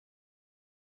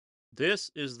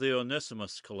This is the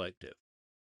Onesimus Collective.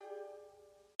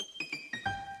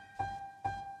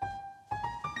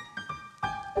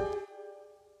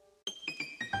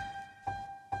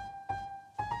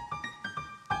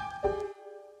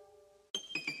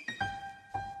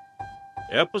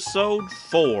 Episode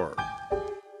 4,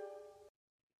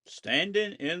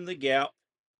 Standing in the Gap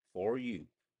for You.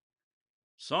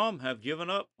 Some have given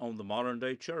up on the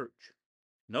modern-day church,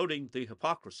 noting the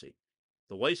hypocrisy,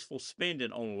 the wasteful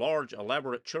spending on large,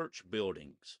 elaborate church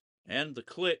buildings, and the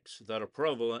cliques that are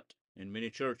prevalent in many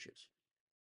churches.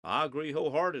 I agree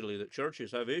wholeheartedly that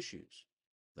churches have issues.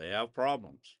 They have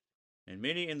problems. And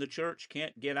many in the church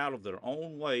can't get out of their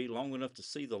own way long enough to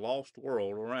see the lost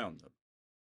world around them.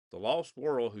 The lost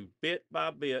world who bit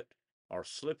by bit are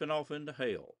slipping off into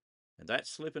hell. And that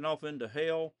slipping off into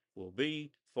hell will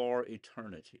be for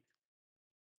eternity.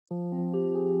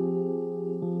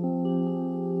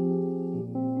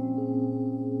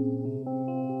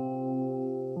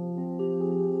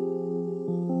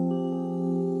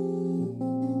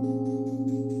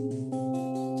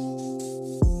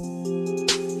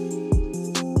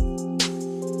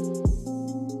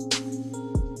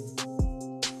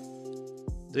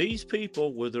 These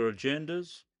people with their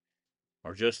agendas,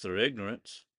 or just their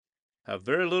ignorance, have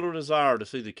very little desire to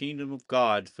see the kingdom of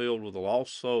God filled with the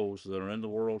lost souls that are in the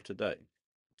world today.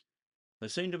 They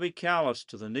seem to be callous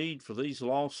to the need for these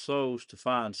lost souls to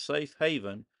find safe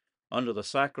haven under the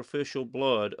sacrificial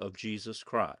blood of Jesus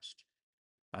Christ.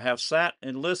 I have sat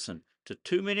and listened to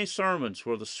too many sermons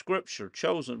where the scripture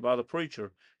chosen by the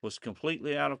preacher was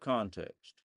completely out of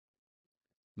context.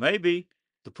 Maybe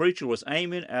the preacher was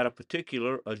aiming at a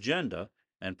particular agenda,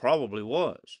 and probably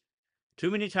was. Too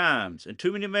many times and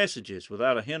too many messages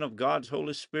without a hint of God's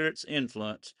Holy Spirit's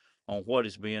influence on what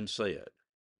is being said.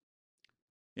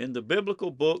 In the biblical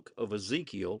book of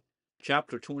Ezekiel,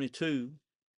 chapter 22,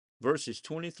 verses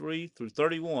 23 through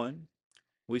 31,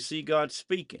 we see God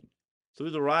speaking through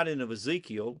the writing of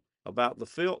Ezekiel about the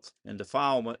filth and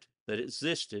defilement that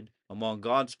existed among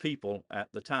God's people at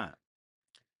the time.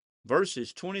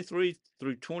 Verses 23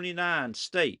 through 29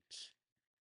 states,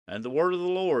 "And the word of the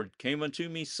Lord came unto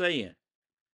me, saying,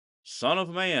 Son of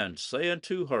man, say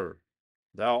unto her,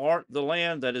 Thou art the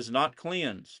land that is not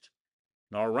cleansed,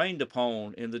 nor rained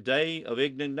upon in the day of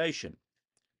indignation.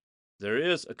 There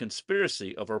is a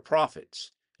conspiracy of her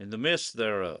prophets in the midst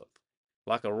thereof,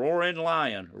 like a roaring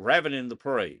lion ravening the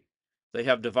prey. They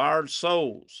have devoured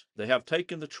souls, they have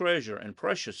taken the treasure and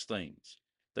precious things.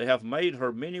 They have made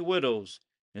her many widows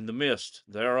in the midst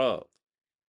thereof.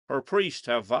 Her priests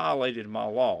have violated my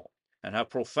law, and have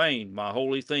profaned my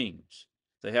holy things.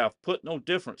 They have put no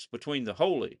difference between the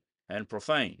holy and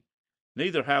profane,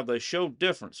 neither have they showed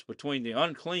difference between the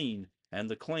unclean and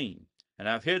the clean, and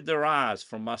have hid their eyes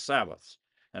from my Sabbaths,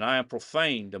 and I am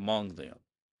profaned among them.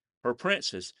 Her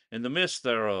princes in the midst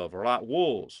thereof are like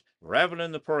wolves,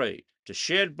 ravening the prey, to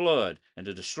shed blood and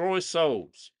to destroy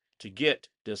souls, to get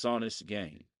dishonest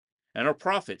gain. And her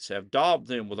prophets have daubed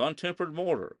them with untempered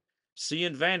mortar,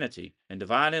 seeing vanity and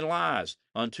divining lies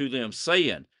unto them,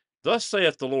 saying, Thus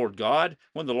saith the Lord God,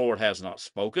 when the Lord has not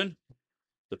spoken.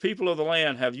 The people of the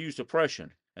land have used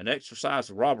oppression and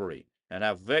exercised robbery, and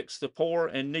have vexed the poor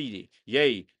and needy.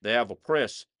 Yea, they have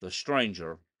oppressed the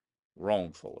stranger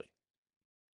wrongfully."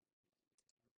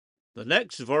 The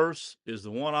next verse is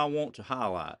the one I want to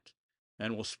highlight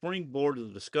and will springboard the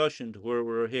discussion to where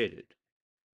we're headed.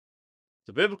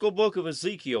 The biblical book of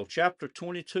Ezekiel, chapter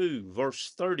 22,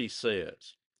 verse 30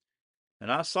 says,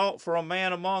 "And I sought for a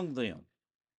man among them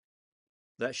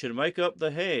that should make up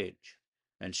the hedge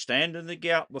and stand in the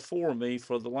gap before me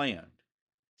for the land,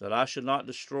 that I should not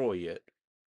destroy it,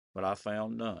 but I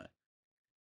found none."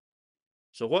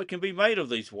 So, what can be made of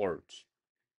these words?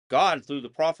 God, through the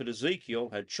prophet Ezekiel,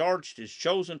 had charged his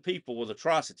chosen people with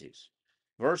atrocities.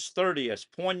 Verse 30, as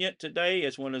poignant today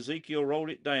as when Ezekiel wrote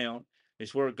it down,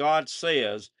 is where God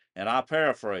says, and I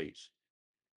paraphrase,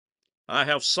 I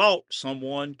have sought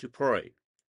someone to pray.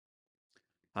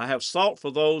 I have sought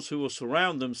for those who will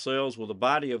surround themselves with a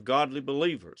body of godly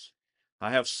believers. I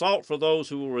have sought for those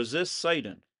who will resist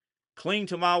Satan, cling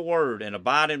to my word, and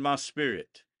abide in my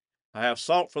spirit. I have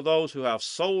sought for those who have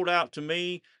sold out to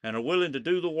me and are willing to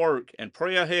do the work and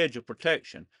pray a hedge of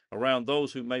protection around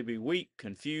those who may be weak,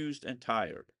 confused, and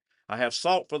tired. I have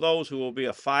sought for those who will be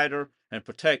a fighter and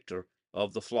protector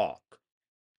of the flock.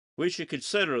 We should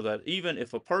consider that even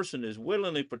if a person is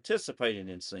willingly participating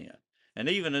in sin and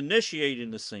even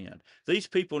initiating the sin, these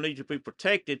people need to be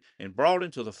protected and brought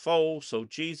into the fold so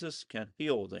Jesus can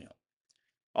heal them.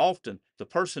 Often, the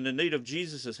person in need of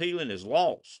Jesus' healing is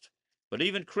lost, but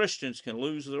even Christians can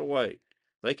lose their way.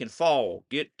 They can fall,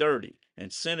 get dirty,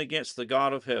 and sin against the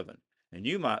God of heaven. And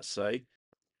you might say,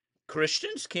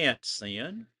 Christians can't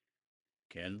sin,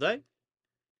 can they?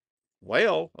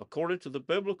 Well, according to the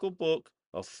biblical book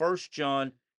of 1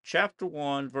 John chapter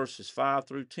 1, verses 5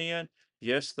 through 10,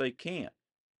 yes, they can.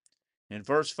 In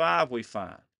verse 5 we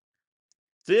find,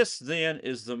 this then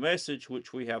is the message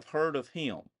which we have heard of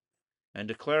him, and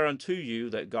declare unto you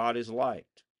that God is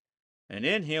light, and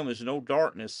in him is no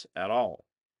darkness at all.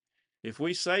 If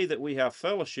we say that we have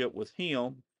fellowship with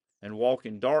him and walk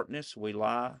in darkness, we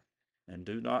lie and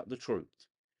do not the truth.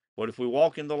 But if we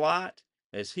walk in the light,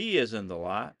 as he is in the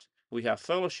light, we have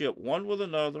fellowship one with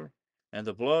another, and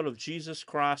the blood of Jesus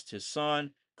Christ, his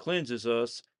Son, cleanses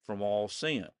us from all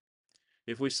sin.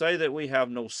 If we say that we have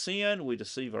no sin, we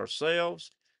deceive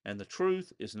ourselves, and the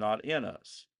truth is not in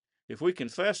us. If we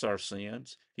confess our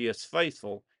sins, he is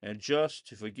faithful and just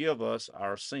to forgive us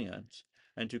our sins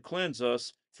and to cleanse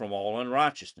us from all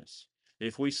unrighteousness.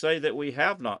 If we say that we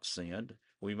have not sinned,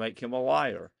 we make him a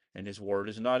liar, and his word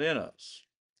is not in us.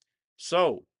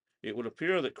 So, it would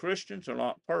appear that Christians are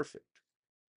not perfect.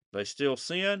 They still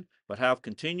sin, but have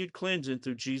continued cleansing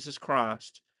through Jesus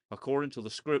Christ, according to the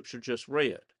scripture just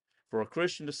read. For a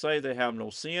Christian to say they have no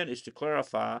sin is to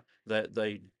clarify that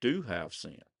they do have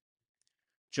sin.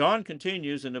 John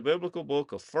continues in the biblical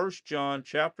book of 1 John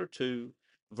chapter 2,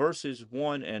 verses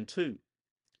 1 and 2.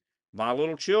 My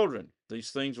little children,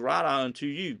 these things write I unto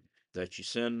you, that ye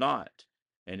sin not.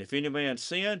 And if any man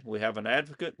sin, we have an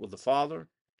advocate with the Father,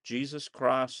 Jesus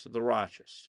Christ the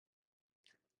righteous.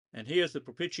 And he is the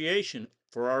propitiation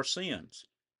for our sins,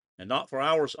 and not for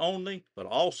ours only, but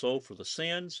also for the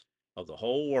sins of the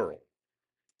whole world.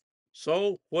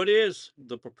 So, what is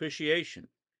the propitiation?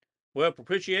 Well,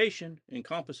 propitiation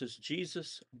encompasses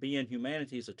Jesus being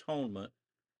humanity's atonement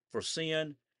for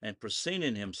sin and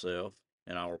presenting himself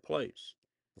in our place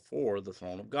before the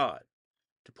throne of God.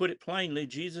 To put it plainly,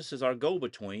 Jesus is our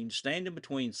go-between, standing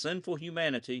between sinful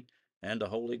humanity and a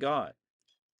holy God.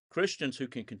 Christians who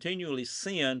can continually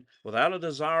sin without a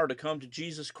desire to come to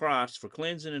Jesus Christ for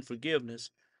cleansing and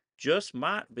forgiveness just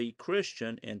might be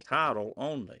Christian in title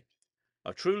only.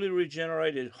 A truly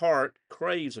regenerated heart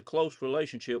craves a close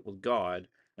relationship with God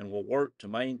and will work to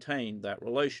maintain that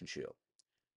relationship.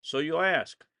 So you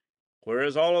ask, where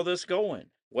is all of this going?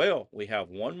 Well, we have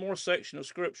one more section of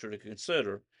Scripture to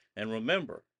consider, and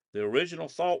remember, the original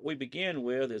thought we began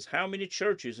with is how many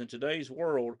churches in today's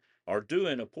world are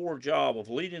doing a poor job of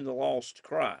leading the lost to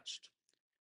Christ.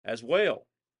 As well,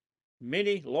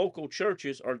 many local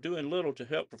churches are doing little to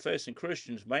help professing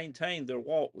Christians maintain their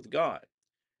walk with God.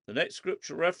 The next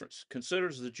scripture reference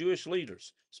considers the Jewish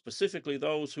leaders, specifically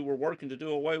those who were working to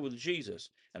do away with Jesus,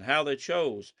 and how they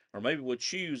chose, or maybe would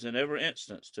choose in every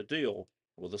instance, to deal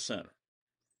with the sinner.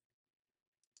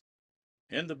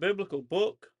 In the biblical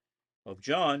book of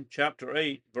John, chapter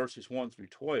 8, verses 1 through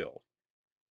 12,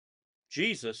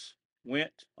 Jesus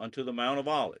went unto the Mount of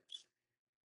Olives,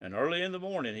 and early in the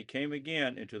morning he came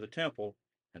again into the temple,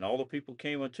 and all the people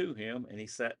came unto him, and he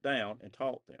sat down and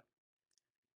taught them.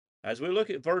 As we look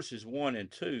at verses 1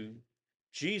 and 2,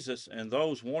 Jesus and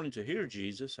those wanting to hear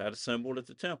Jesus had assembled at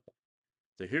the temple.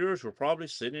 The hearers were probably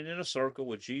sitting in a circle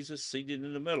with Jesus seated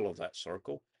in the middle of that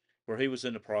circle, where he was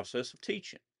in the process of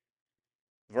teaching.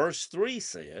 Verse 3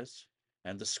 says,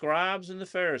 and the scribes and the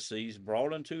Pharisees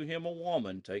brought unto him a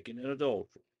woman taken in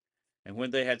adultery, and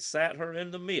when they had sat her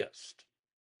in the midst.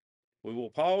 We will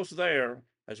pause there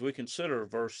as we consider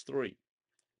verse 3.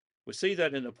 We see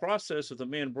that in the process of the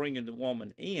men bringing the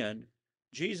woman in,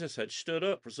 Jesus had stood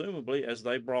up, presumably, as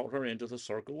they brought her into the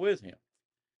circle with him.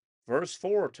 Verse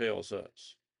 4 tells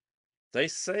us, they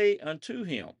say unto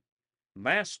him,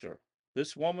 Master,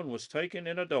 this woman was taken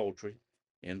in adultery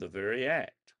in the very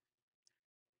act.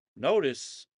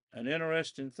 Notice an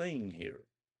interesting thing here.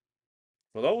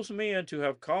 For those men to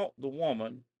have caught the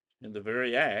woman in the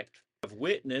very act, have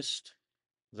witnessed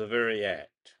the very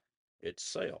act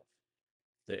itself.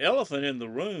 The elephant in the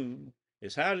room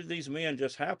is how did these men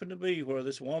just happen to be where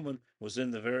this woman was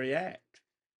in the very act?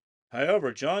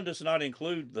 However, John does not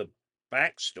include the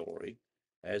backstory,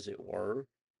 as it were,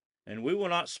 and we will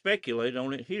not speculate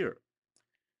on it here.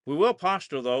 We will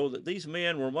posture, though, that these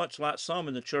men were much like some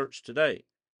in the church today.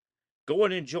 Go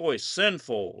and enjoy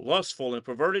sinful, lustful, and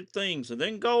perverted things, and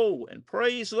then go and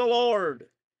praise the Lord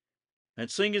and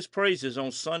sing his praises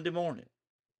on Sunday morning.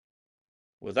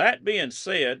 With that being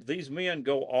said, these men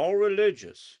go all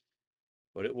religious,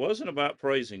 but it wasn't about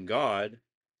praising God.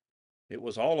 It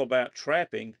was all about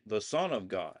trapping the Son of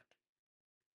God.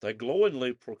 They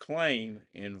glowingly proclaim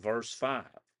in verse 5,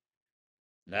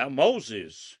 now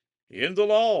Moses in the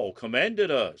law commanded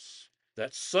us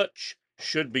that such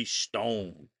should be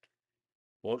stoned.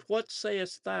 Well, what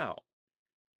sayest thou?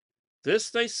 This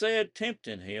they said,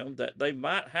 tempting him, that they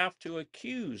might have to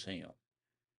accuse him.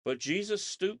 But Jesus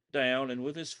stooped down and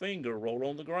with his finger wrote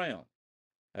on the ground,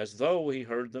 as though he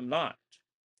heard them not.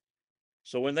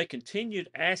 So when they continued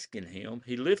asking him,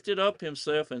 he lifted up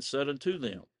himself and said unto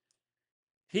them,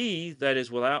 He that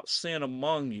is without sin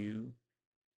among you,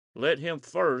 let him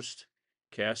first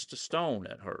cast a stone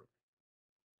at her.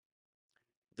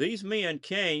 These men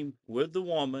came with the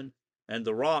woman and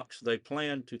the rocks they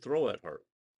planned to throw at her.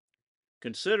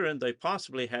 Considering they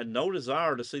possibly had no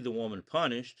desire to see the woman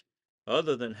punished,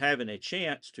 other than having a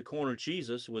chance to corner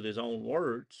Jesus with his own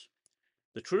words,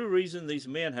 the true reason these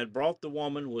men had brought the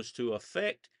woman was to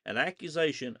effect an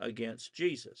accusation against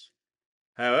Jesus.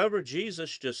 However,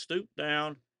 Jesus just stooped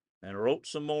down and wrote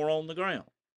some more on the ground.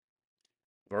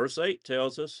 Verse 8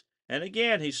 tells us, and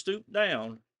again he stooped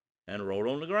down and wrote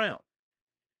on the ground.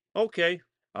 Okay,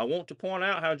 I want to point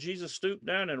out how Jesus stooped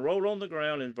down and wrote on the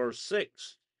ground in verse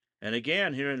 6, and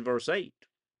again here in verse 8.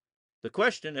 The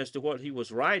question as to what he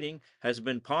was writing has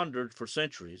been pondered for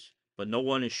centuries, but no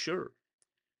one is sure.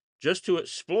 Just to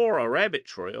explore a rabbit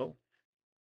trail,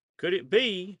 could it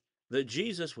be that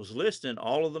Jesus was listing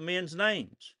all of the men's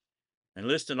names and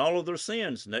listing all of their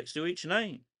sins next to each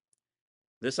name?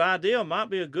 This idea might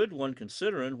be a good one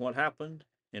considering what happened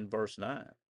in verse 9.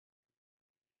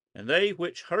 And they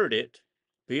which heard it,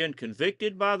 being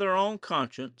convicted by their own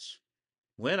conscience,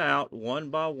 went out one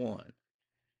by one,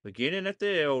 beginning at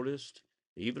the eldest,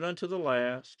 even unto the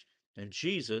last, and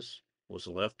Jesus was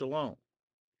left alone,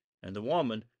 and the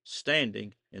woman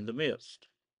standing in the midst.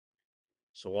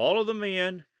 So all of the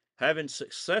men, having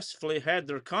successfully had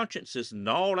their consciences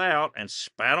gnawed out and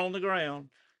spat on the ground,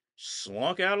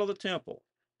 slunk out of the temple,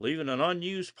 leaving an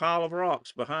unused pile of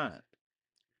rocks behind.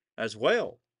 As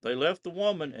well, they left the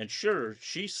woman, and sure,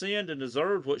 she sinned and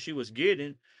deserved what she was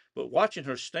getting, but watching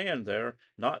her stand there,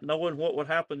 not knowing what would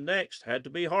happen next, had to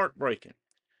be heartbreaking.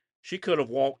 She could have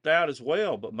walked out as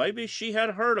well, but maybe she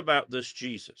had heard about this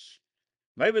Jesus.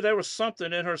 Maybe there was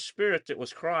something in her spirit that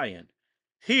was crying,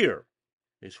 Here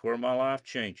is where my life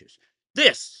changes.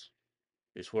 This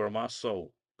is where my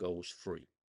soul goes free.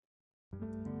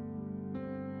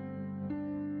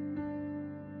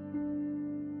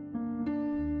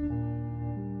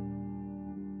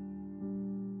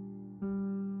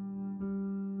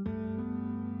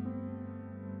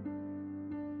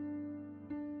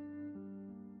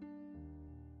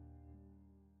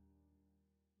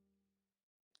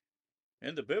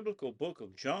 In the biblical book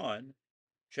of John,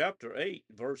 chapter 8,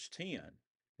 verse 10,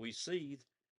 we see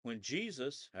when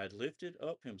Jesus had lifted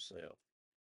up himself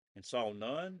and saw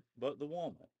none but the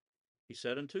woman, he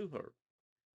said unto her,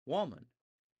 Woman,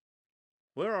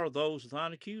 where are those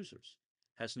thine accusers?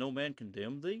 Has no man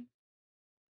condemned thee?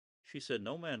 She said,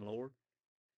 No man, Lord.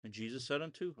 And Jesus said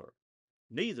unto her,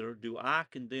 Neither do I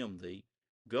condemn thee.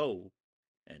 Go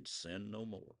and sin no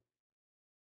more.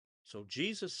 So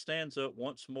Jesus stands up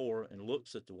once more and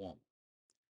looks at the woman.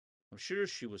 I'm sure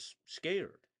she was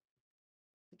scared.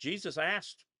 Jesus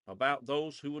asked about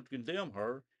those who would condemn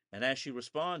her, and as she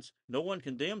responds, No one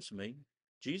condemns me,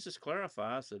 Jesus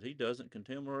clarifies that he doesn't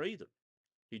condemn her either.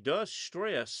 He does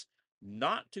stress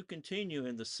not to continue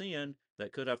in the sin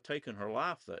that could have taken her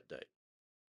life that day.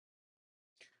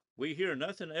 We hear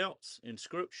nothing else in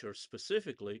Scripture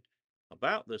specifically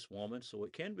about this woman, so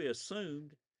it can be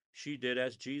assumed she did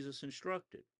as Jesus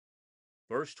instructed.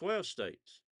 Verse 12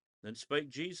 states, Then spake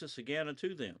Jesus again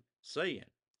unto them, saying,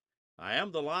 I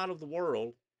am the light of the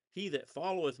world. He that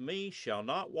followeth me shall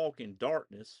not walk in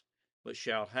darkness, but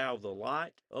shall have the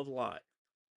light of life.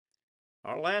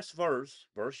 Our last verse,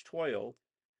 verse 12,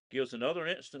 gives another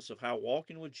instance of how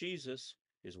walking with Jesus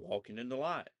is walking in the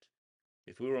light.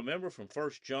 If we remember from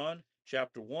 1 John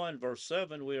chapter 1 verse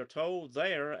 7, we are told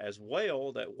there as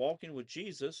well that walking with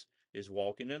Jesus is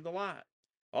walking in the light.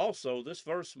 Also, this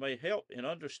verse may help in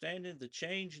understanding the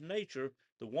changed nature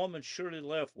the woman surely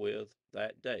left with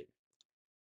that day.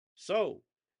 So,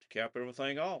 to cap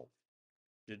everything off,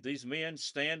 did these men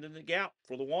stand in the gap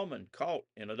for the woman caught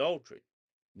in adultery?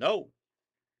 No.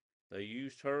 They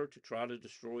used her to try to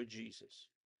destroy Jesus.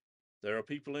 There are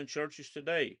people in churches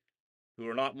today who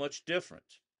are not much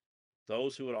different.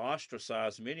 Those who would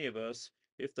ostracize many of us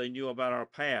if they knew about our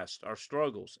past, our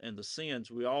struggles, and the sins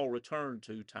we all return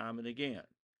to time and again.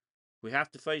 We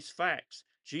have to face facts.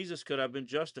 Jesus could have been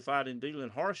justified in dealing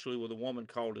harshly with a woman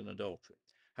caught in adultery.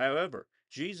 However,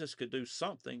 Jesus could do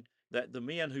something that the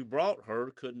men who brought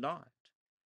her could not.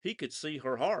 He could see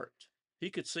her heart. He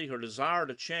could see her desire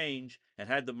to change and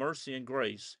had the mercy and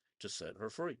grace to set her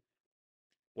free.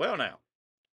 Well, now,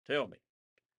 tell me,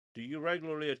 do you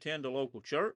regularly attend a local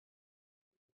church?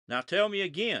 Now tell me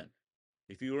again,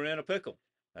 if you were in a pickle,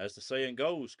 as the saying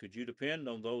goes, could you depend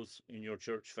on those in your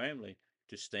church family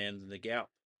to stand in the gap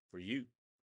for you?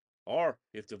 Or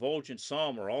if divulging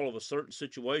some or all of a certain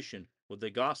situation, would they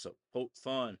gossip, poke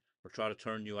fun, or try to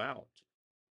turn you out?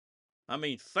 I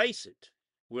mean, face it,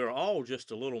 we're all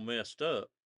just a little messed up,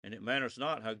 and it matters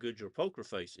not how good your poker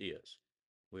face is.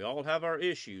 We all have our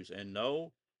issues, and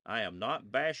no, I am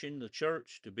not bashing the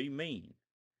church to be mean,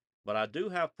 but I do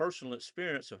have personal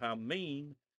experience of how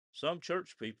mean some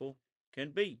church people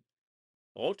can be.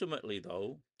 Ultimately,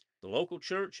 though, the local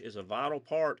church is a vital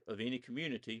part of any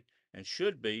community and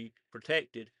should be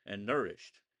protected and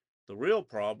nourished. The real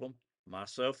problem,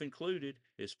 myself included,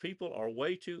 is people are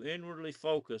way too inwardly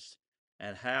focused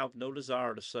and have no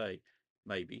desire to say,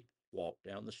 maybe, walk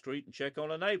down the street and check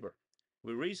on a neighbor.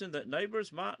 We reason that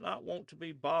neighbors might not want to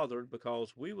be bothered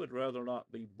because we would rather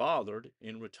not be bothered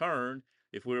in return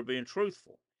if we were being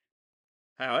truthful.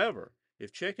 However,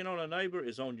 if checking on a neighbor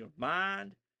is on your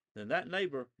mind, then that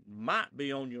neighbor might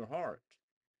be on your heart.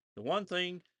 The one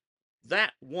thing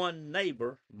that one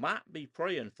neighbor might be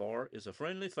praying for is a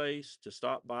friendly face to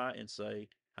stop by and say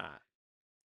hi.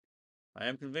 I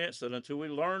am convinced that until we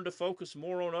learn to focus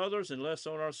more on others and less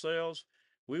on ourselves,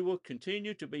 we will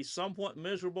continue to be somewhat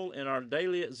miserable in our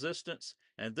daily existence,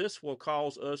 and this will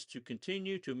cause us to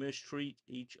continue to mistreat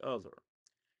each other.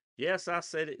 Yes, I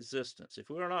said existence. If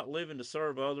we are not living to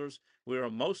serve others, we are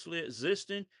mostly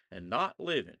existing and not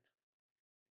living.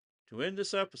 To end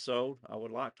this episode, I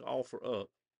would like to offer up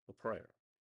a prayer.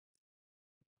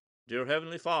 Dear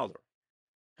Heavenly Father,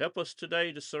 help us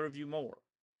today to serve you more.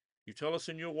 You tell us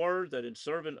in your word that in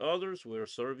serving others, we are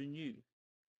serving you.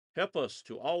 Help us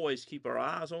to always keep our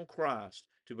eyes on Christ,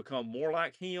 to become more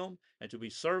like him, and to be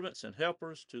servants and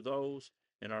helpers to those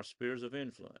in our spheres of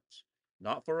influence.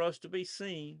 Not for us to be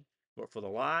seen, but for the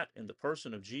light in the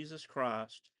person of Jesus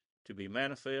Christ to be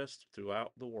manifest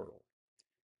throughout the world.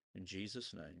 In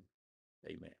Jesus' name,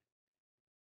 amen.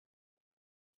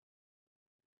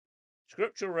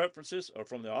 Scripture references are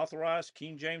from the Authorized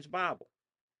King James Bible.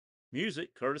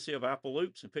 Music courtesy of Apple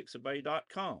Loops and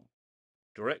Pixabay.com.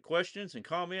 Direct questions and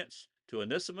comments to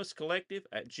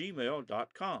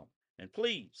onesimuscollective@gmail.com. And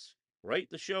please rate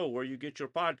the show where you get your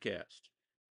podcast.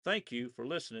 Thank you for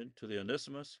listening to the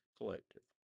Onesimus Collective.